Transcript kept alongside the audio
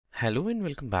Hello and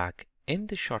welcome back. In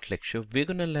this short lecture, we're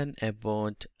going to learn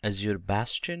about Azure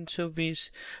Bastion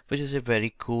service, which is a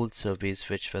very cool service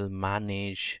which will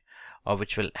manage or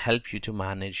which will help you to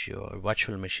manage your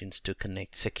virtual machines to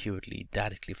connect securely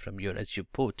directly from your Azure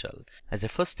portal. As a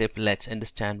first step, let's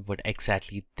understand what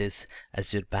exactly this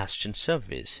Azure Bastion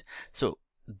service. So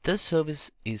this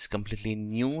service is completely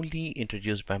newly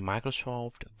introduced by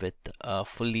Microsoft with a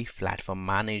fully platform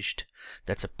managed,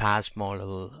 that's a PaaS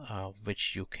model,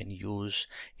 which you can use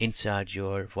inside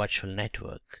your virtual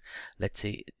network. Let's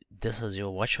say this is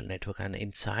your virtual network, and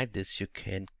inside this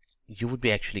you would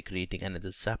be actually creating another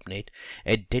subnet,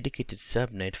 a dedicated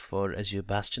subnet for Azure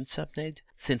Bastion subnet.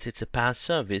 Since it's a PaaS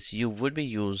service, you would be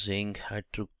using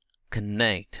to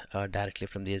connect directly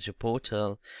from the Azure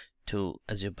portal to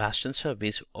Azure Bastion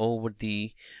service over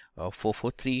the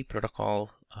 443 protocol,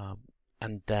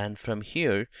 and then from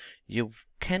here you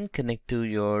can connect to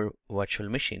your virtual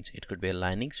machines. It could be a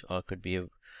Linux or it could be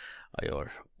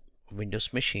your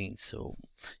Windows machine, so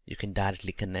you can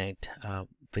directly connect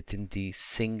within the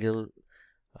single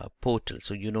portal.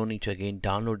 So you don't need to again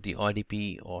download the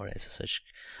RDP or SSH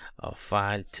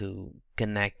file to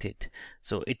connect it.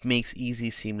 So it makes easy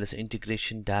seamless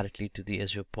integration directly to the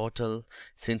Azure portal,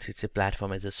 since it's a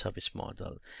platform as a service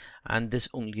model, and this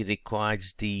only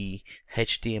requires the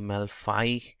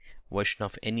HTML5 version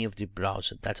of any of the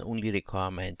browser. That's only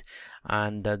requirement,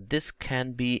 and this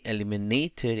can be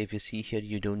eliminated. If you see here,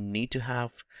 you don't need to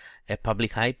have a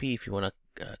public IP if you want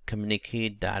to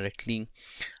communicate directly,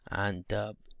 and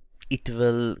it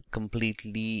will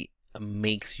completely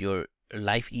makes your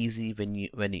life easy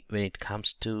when it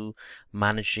comes to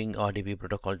managing RDP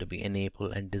protocol to be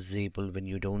enabled and disabled when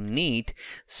you don't need.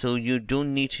 So you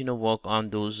don't need to work on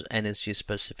those NSG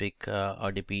specific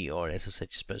RDP or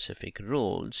SSH specific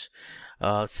rules,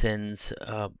 since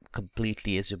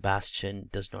completely Azure Bastion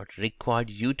does not require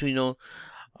you to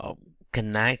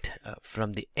connect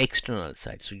from the external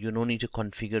side. So you don't need to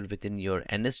configure within your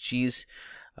NSGs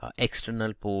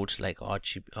external ports like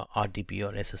RDP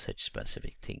or SSH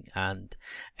specific thing, and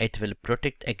it will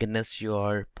protect against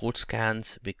your port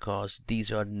scans because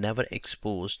these are never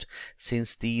exposed,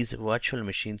 since these virtual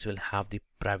machines will have the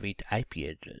private IP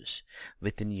address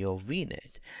within your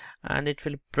VNet, and it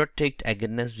will protect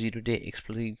against zero-day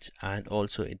exploits, and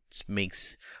also it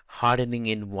makes hardening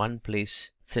in one place.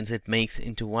 Since it makes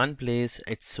into one place,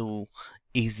 it's so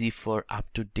easy for up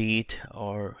to date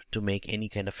or to make any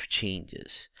kind of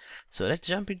changes. So let's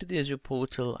jump into the Azure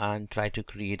portal and try to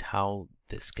create how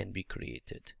this can be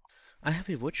created. I have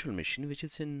a virtual machine which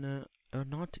is in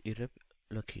North Europe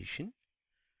location,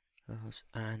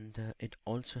 and it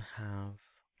also have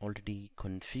already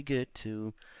configured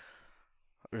to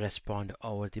respond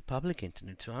over the public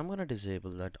internet. So I'm going to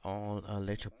disable that all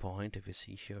later point. If you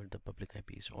see here, the public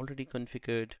IP is already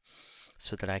configured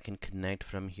so that I can connect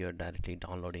from here directly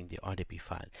downloading the RDP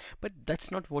file. But that's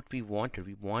not what we wanted.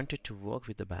 We wanted to work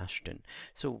with the Bastion.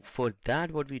 So for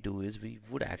that, what we do is we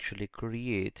would actually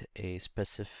create a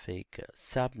specific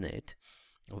subnet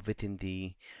within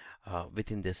the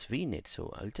within this VNet.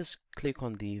 So I'll just click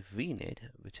on the VNet,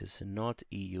 which is not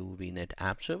EU VNet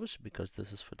app service, because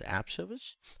this is for the app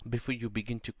service. Before you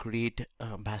begin to create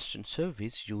a Bastion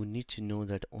service, you need to know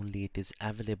that only it is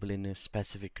available in a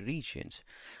specific regions,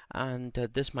 and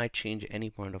this might change any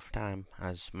point of time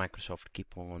as Microsoft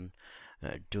keep on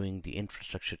doing the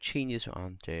infrastructure changes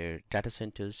on their data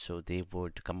centers. So they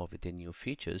would come up with the new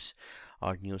features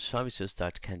or new services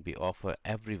that can be offered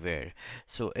everywhere.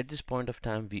 So at this point of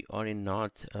time, we are in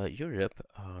North Europe,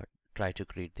 try to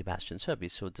create the Bastion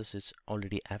service. So this is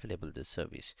already available, this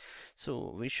service,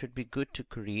 so we should be good to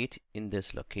create in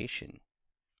this location.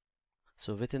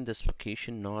 So within this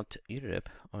location, North Europe,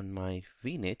 on my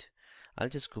VNet, I'll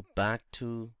just go back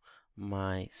to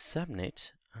my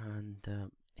subnet,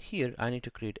 and here I need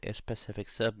to create a specific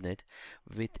subnet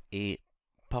with a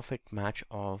perfect match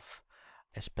of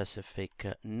a specific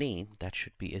name that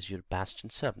should be Azure Bastion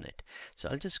subnet. So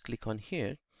I'll just click on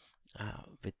here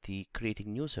with the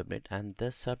creating new subnet, and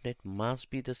this subnet must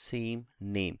be the same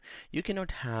name. You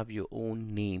cannot have your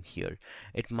own name here.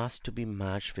 It must to be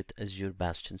matched with Azure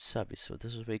Bastion service. So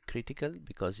this is very critical,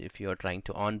 because if you are trying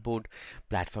to onboard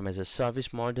platform as a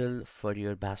service model for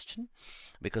your Bastion,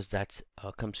 because that's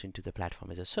comes into the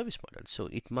platform as a service model, so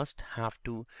it must have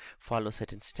to follow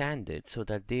certain standards so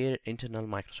that their internal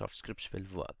Microsoft scripts will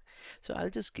work. So I'll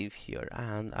just give here,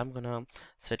 and I'm gonna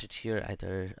set it here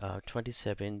either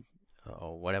 27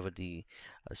 or whatever the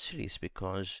series,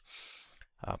 because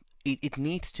it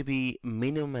needs to be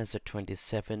minimum as a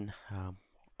 27,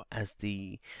 as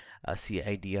the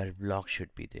CIDR block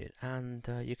should be there, and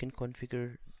you can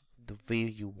configure the way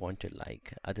you want it,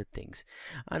 like other things.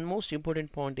 And most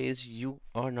important point is you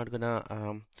are not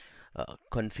gonna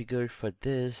configure for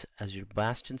this Azure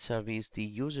Bastion service the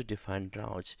user-defined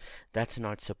routes. That's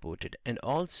not supported, and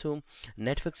also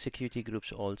network security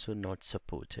groups also not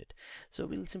supported. So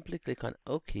we'll simply click on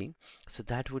OK. So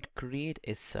that would create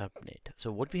a subnet.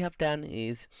 So what we have done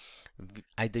is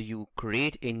either you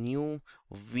create a new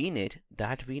VNet.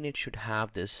 That VNet should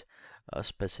have this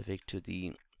specific to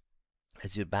the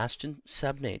Azure Bastion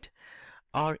subnet,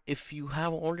 or if you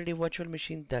have already a virtual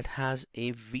machine that has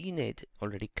a VNet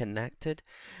already connected,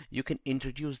 you can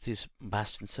introduce this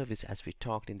Bastion service as we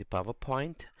talked in the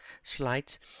PowerPoint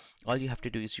slides. All you have to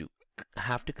do is you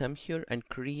have to come here and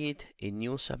create a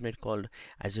new subnet called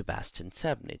Azure Bastion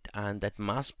subnet, and that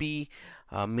must be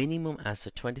minimum as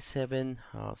a 27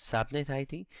 subnet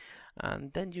ID.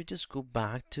 And then you just go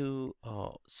back to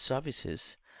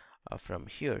services. From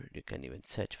here you can even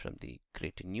search from the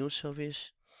create a new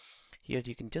service. Here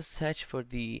you can just search for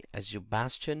the Azure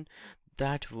Bastion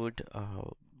that would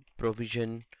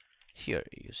provision. Here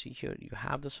you see, here you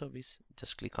have the service.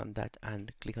 Just click on that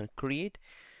and click on create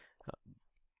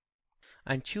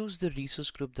and choose the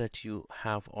resource group that you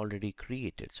have already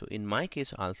created. So in my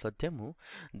case, alpha demo,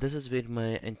 this is where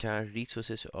my entire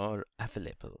resources are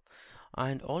available,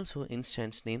 and also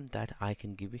instance name that I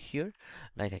can give here.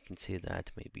 Like I can say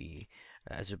that maybe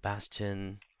Azure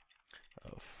Bastion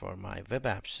for my web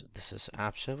apps, this is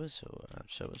app service, so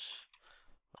app service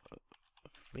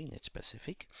VNet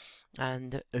specific.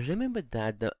 And remember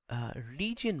that the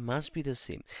region must be the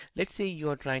same. Let's say you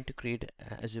are trying to create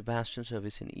Azure Bastion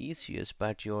service in ECS,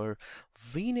 but your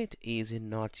VNet is in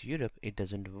North Europe, it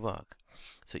doesn't work.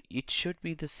 So it should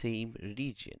be the same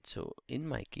region. So in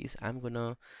my case, I'm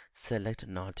gonna select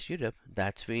North Europe.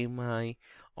 That's where my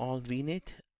all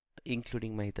VNet,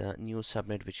 including the new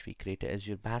subnet which we created,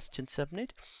 Azure Bastion subnet,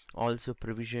 also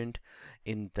provisioned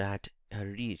in that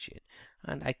region.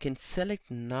 And I can select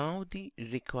now the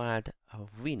required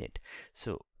VNet.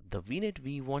 So the VNet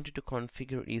we wanted to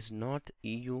configure is North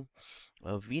EU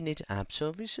VNet app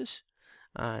services,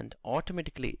 and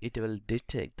automatically it will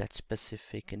detect that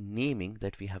specific naming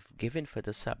that we have given for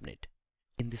the subnet.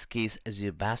 In this case,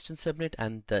 Azure Bastion subnet,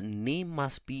 and the name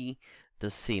must be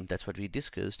the same. That's what we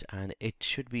discussed, and it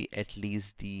should be at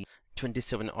least the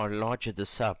 27 or larger the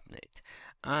subnet.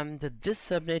 And this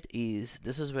subnet is,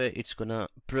 this is where it's gonna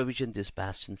provision this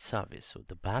Bastion service. So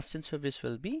the Bastion service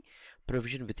will be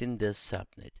provisioned within this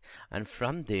subnet, and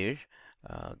from there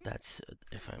that's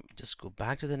if I just go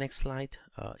back to the next slide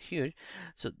here,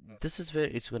 so this is where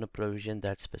it's going to provision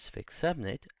that specific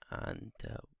subnet, and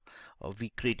we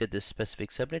created this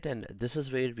specific subnet, and this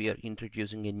is where we are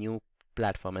introducing a new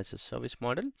platform as a service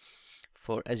model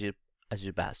for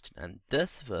Azure Bastion, and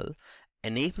this will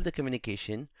enable the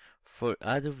communication for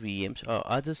other VMs or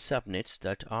other subnets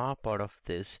that are part of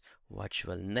this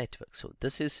virtual network. So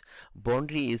this is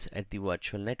boundary is at the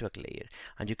virtual network layer,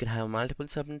 and you can have multiple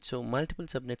subnets. So multiple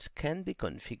subnets can be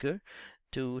configured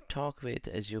to talk with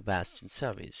Azure Bastion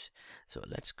service. So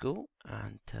let's go,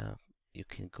 and you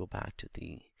can go back to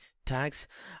the tags.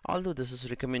 Although this is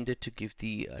recommended to give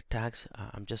the tags,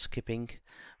 I'm just skipping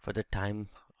for the time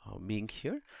being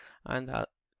here, and I'll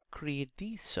create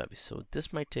the service. So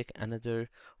this might take another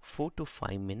 4 to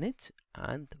 5 minutes,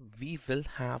 and we will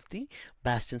have the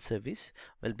Bastion service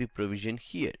will be provisioned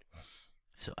here.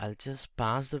 So I'll just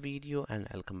pause the video and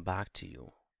I'll come back to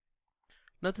you.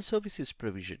 Now the service is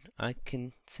provisioned. I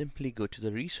can simply go to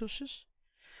the resources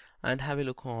and have a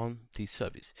look on the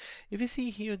service. If you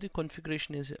see here, the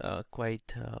configuration is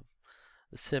quite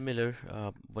similar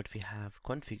what we have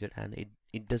configured, and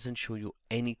it doesn't show you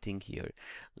anything here.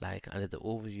 Like under the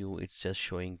overview, it's just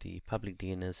showing the public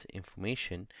DNS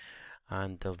information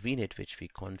and the VNet which we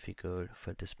configured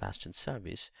for this Bastion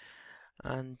service.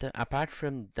 And apart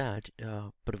from that,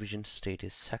 provision state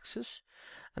is success,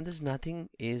 and there's nothing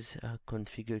is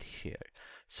configured here.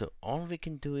 So all we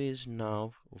can do is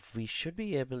now we should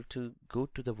be able to go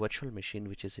to the virtual machine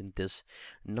which is in this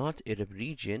North Europe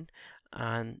region,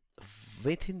 and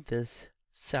within this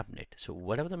subnet, so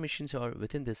whatever the machines are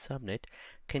within this subnet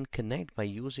can connect by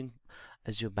using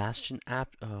Azure Bastion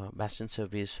app Bastion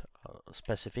service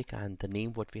specific, and the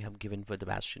name what we have given for the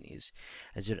Bastion is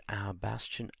Azure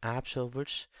Bastion app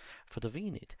servers for the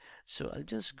VNet. So I'll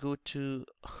just go to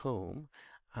home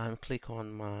and click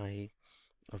on my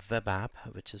web app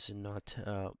which is in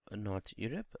North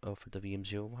Europe for the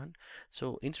VM01.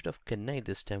 So instead of connect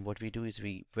this time, what we do is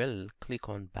we will click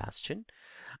on Bastion,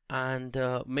 and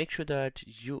make sure that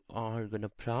you are going to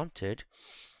prompt it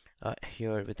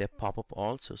here with a pop-up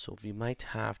also. So we might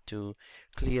have to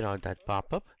clear out that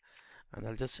pop-up, and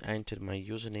I'll just enter my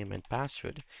username and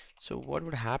password. So what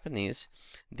would happen is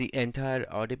the entire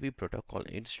RDP protocol,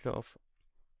 instead of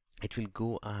it will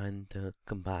go and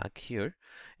come back here,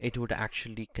 it would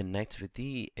actually connect with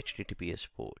the HTTPS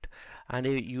port. And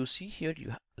you see here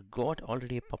you got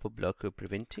already a pop-up blocker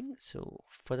preventing. So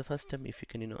for the first time, if you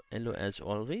can allow as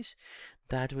always,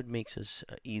 that would make us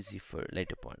easy for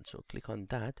later point. So click on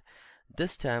that.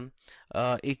 This time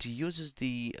it uses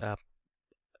the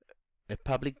a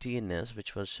public DNS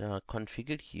which was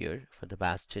configured here for the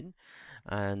Bastion,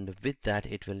 and with that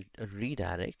it will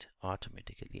redirect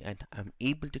automatically, and I'm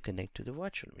able to connect to the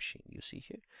virtual machine, you see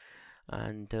here.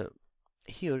 And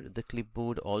here the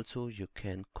clipboard also you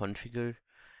can configure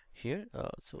here.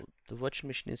 So the virtual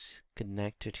machine is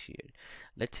connected here.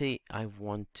 Let's say I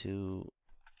want to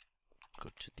go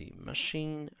to the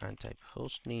machine and type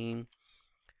hostname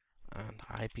and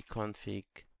ipconfig.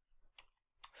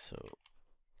 So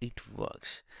it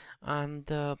works. And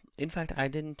in fact I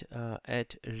didn't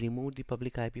remove the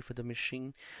public IP for the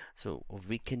machine, so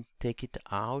we can take it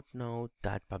out now,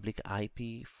 that public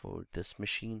IP for this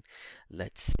machine.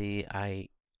 Let's say I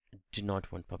do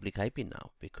not want public IP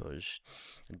now, because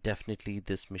definitely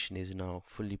this machine is now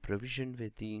fully provisioned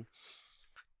with the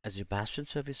Azure Bastion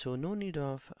service, so no need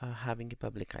of having a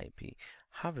public IP.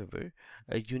 However,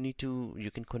 you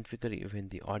can configure even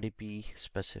the RDP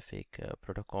specific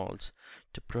protocols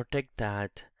to protect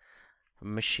that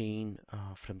machine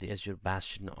from the Azure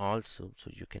Bastion also.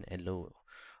 So you can allow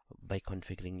by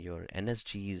configuring your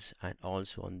NSGs, and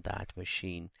also on that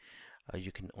machine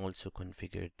you can also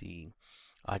configure the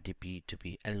RDP to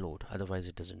be allowed, otherwise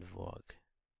it doesn't work.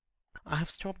 I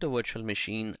have stopped the virtual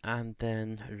machine and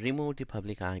then removed the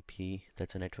public IP,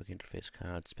 that's a network interface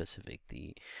card specific,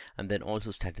 and then also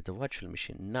started the virtual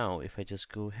machine. Now if I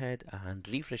just go ahead and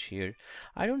refresh here,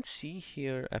 I don't see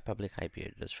here a public IP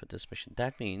address for this machine.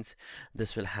 That means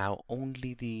this will have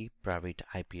only the private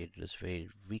IP address where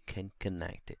we can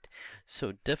connect it.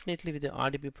 So definitely with the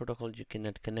RDP protocol you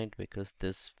cannot connect, because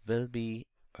this will be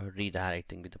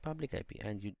redirecting with the public IP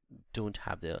and you don't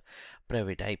have the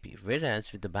private IP.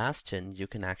 Whereas with the Bastion you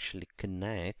can actually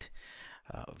connect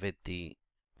with the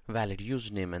valid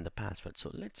username and the password.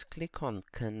 So let's click on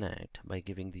connect by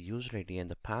giving the user ID and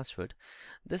the password.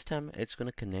 This time it's going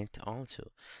to connect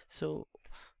also. So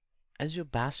Azure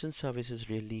Bastion service is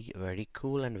really very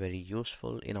cool and very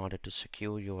useful in order to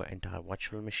secure your entire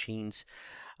virtual machines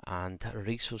and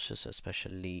resources,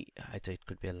 especially either it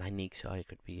could be a Linux or it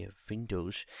could be a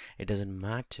Windows, it doesn't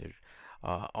matter.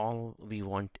 All we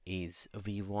want is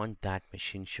that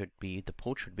machine should be, the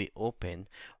port should be open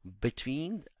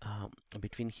between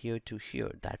here to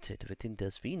here. That's it. Within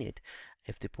this VNet,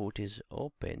 if the port is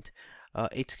opened,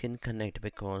 it can connect,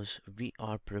 because we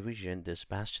are provisioned this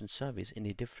Bastion service in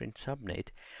a different subnet,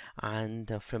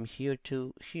 and from here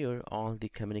to here all the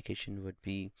communication would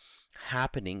be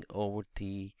happening over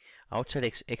the outside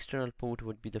external port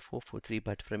would be the 443,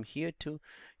 but from here to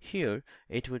here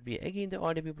it would be again the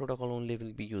RDP protocol only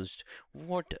will be used.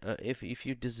 What if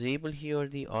you disable here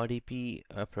the RDP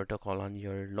protocol on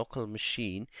your local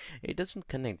machine, it doesn't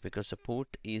connect because the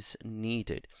port is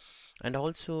needed. And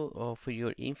also for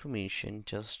your information,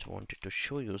 just wanted to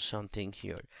show you something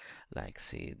here, like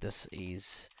say this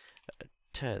is a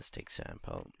test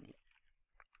example.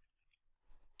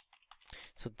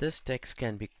 So this text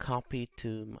can be copied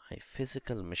to my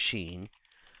physical machine.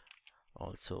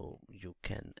 Also you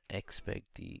can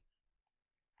expect the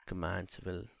commands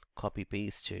will copy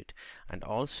paste it, and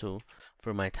also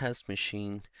for my test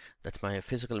machine, that's my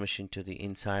physical machine, to the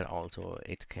inside also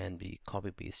it can be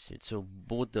copy pasted. So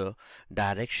both the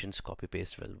directions copy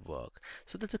paste will work.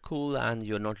 So that's a cool, and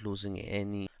you're not losing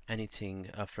anything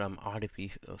from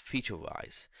RDP feature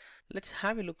wise. Let's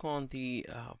have a look on the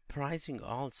pricing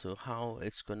also, how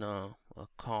it's gonna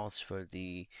cost for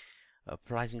the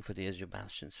pricing for the Azure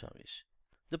Bastion service.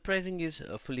 The pricing is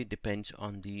fully depends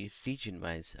on the region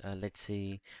wise. Let's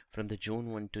say from the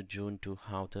Zone 1 to Zone 2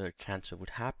 how the transfer would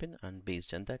happen, and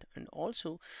based on that, and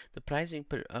also the pricing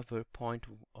per hour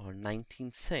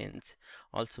 0.19 cents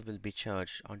also will be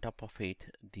charged. On top of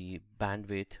it, the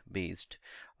bandwidth based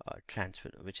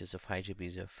transfer, which is a 5 GB,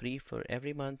 is free for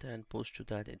every month, and post to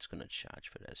that it's gonna charge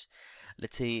for us.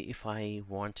 Let's say if I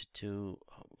wanted to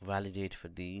validate for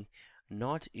the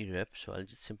not Europe, so I'll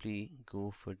just simply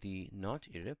go for the not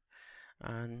Europe,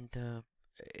 and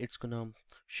it's gonna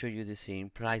show you the same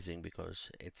pricing, because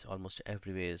it's almost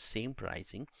everywhere same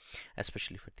pricing,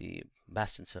 especially for the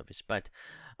Bastion service. But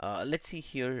let's see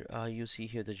here, you see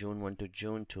here the Zone 1 to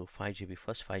Zone 2 5 GB,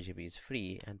 first 5 GB is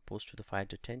free, and post to the 5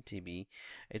 to 10 GB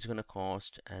it's gonna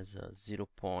cost as a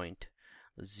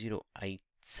 0.082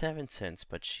 7 cents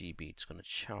per GB it's going to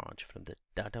charge from the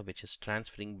data which is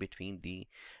transferring between the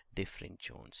different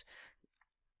zones.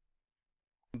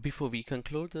 Before we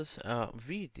conclude this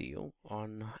video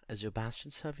on Azure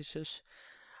Bastion services,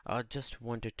 I just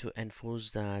wanted to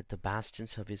enforce that the Bastion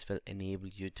service will enable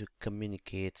you to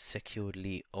communicate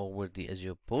securely over the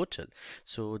Azure portal.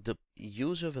 So the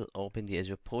user will open the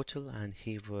Azure portal and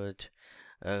he would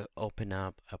open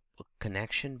up a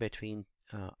connection between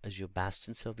Azure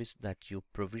Bastion service that you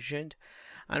provisioned,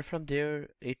 and from there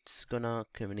it's gonna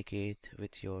communicate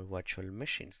with your virtual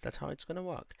machines. That's how it's gonna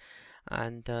work.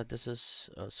 And this is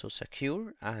so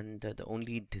secure, and the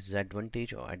only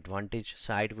disadvantage or advantage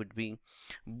side would be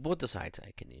both the sides.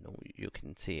 I can, you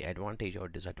can say advantage or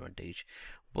disadvantage,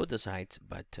 both the sides,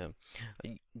 but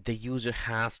the user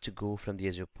has to go from the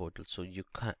Azure portal, so you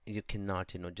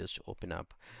cannot just open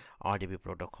up RDP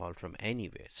protocol from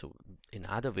anywhere. So in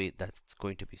other way, that's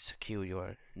going to be secure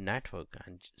your network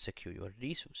and secure your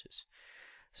resources.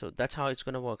 So that's how it's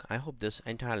going to work. I hope this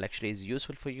entire lecture is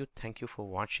useful for you. Thank you for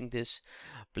watching this.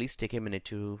 Please take a minute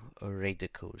to rate the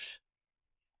course.